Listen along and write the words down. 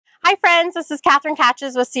Hi friends, this is Katherine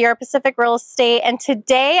Katches with Sierra Pacific Real Estate, and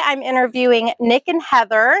today I'm interviewing Nick and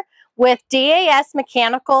Heather with DAS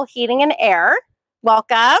Mechanical Heating and Air.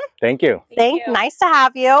 Welcome. Thank you. Thank you. Nice to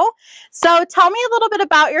have you. So tell me a little bit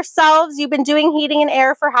about yourselves. You've been doing heating and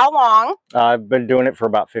air for how long? I've been doing it for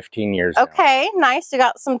about 15 years Okay, now. Nice. You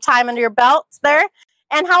got some time under your belts there.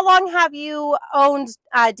 And how long have you owned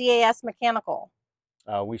DAS Mechanical?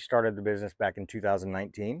 We started the business back in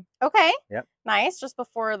 2019. Okay. Yep. Nice. Just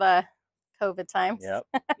before the COVID times. Yep.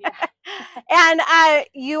 And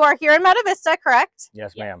you are here in Meadow Vista, correct?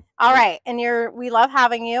 Yes, ma'am. All right. And we love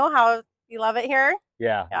having you. How you love it here?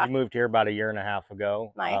 Yeah. We moved here about a year and a half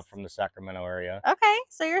ago. Nice. From the Sacramento area. Okay.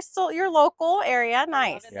 So you're still your local area.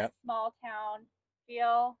 Nice. Yep. Small town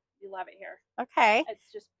feel. We love it here. Okay.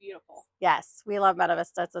 It's just beautiful. Yes, we love Meadow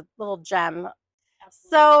Vista. It's a little gem.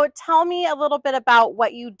 Absolutely. So tell me a little bit about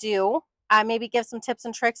what you do. Maybe give some tips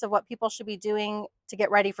and tricks of what people should be doing to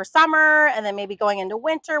get ready for summer, and then maybe going into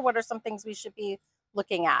winter. What are some things we should be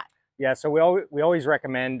looking at? Yeah, so we always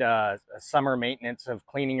recommend summer maintenance of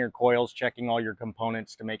cleaning your coils, checking all your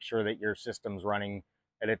components to make sure that your system's running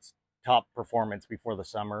at its top performance before the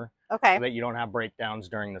summer. Okay. So that you don't have breakdowns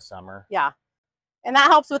during the summer. Yeah. And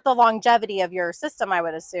that helps with the longevity of your system, I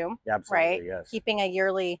would assume. Yeah, absolutely, right? Yes. Keeping a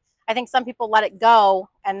yearly, I think some people let it go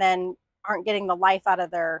and then aren't getting the life out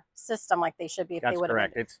of their system like they should be if That's they would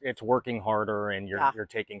have. correct. It's working harder, and you're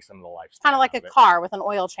taking some of the life. Kind of like a car with an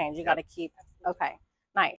oil change. You got to keep. Okay,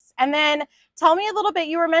 nice. And then tell me a little bit.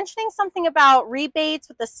 You were mentioning something about rebates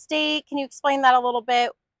with the state. Can you explain that a little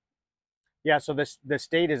bit? Yeah, so the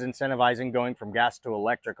state is incentivizing going from gas to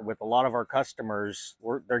electric. With a lot of our customers,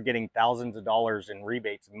 they're getting thousands of dollars in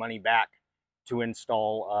rebates and money back to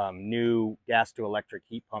install new gas to electric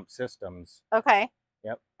heat pump systems. Okay.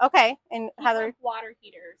 Yep. Okay. And Heather, water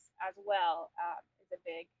heaters as well is a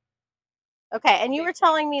big. Okay, and you were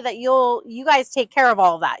telling me that you guys take care of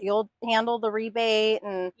all of that. You'll handle the rebate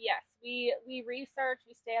and. Yes, we research.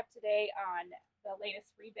 We stay up to date on the latest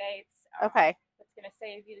rebates. Okay. It's going to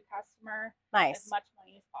save you, the customer, nice. as much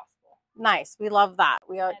money as possible. Nice. We love that.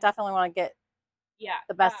 We definitely want to get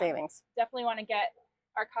the best savings. Definitely want to get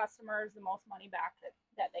our customers the most money back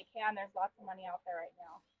that they can. There's lots of money out there right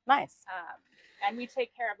now. Nice. And we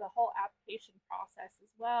take care of the whole application process as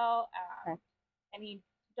well. Any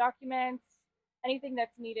documents, anything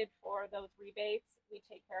that's needed for those rebates, we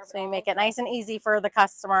take care of. So you make it nice and easy for the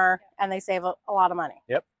customer, and they save a lot of money.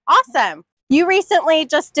 Yep. Awesome. You recently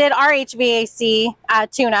just did our HVAC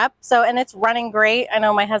tune-up, and it's running great. I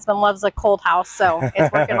know my husband loves a cold house, so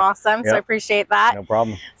it's working awesome. So I appreciate that. No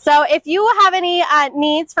problem. So if you have any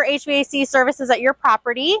needs for HVAC services at your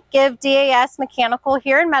property, give DAS Mechanical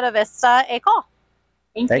here in Meadow Vista a call.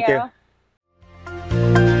 Thank you.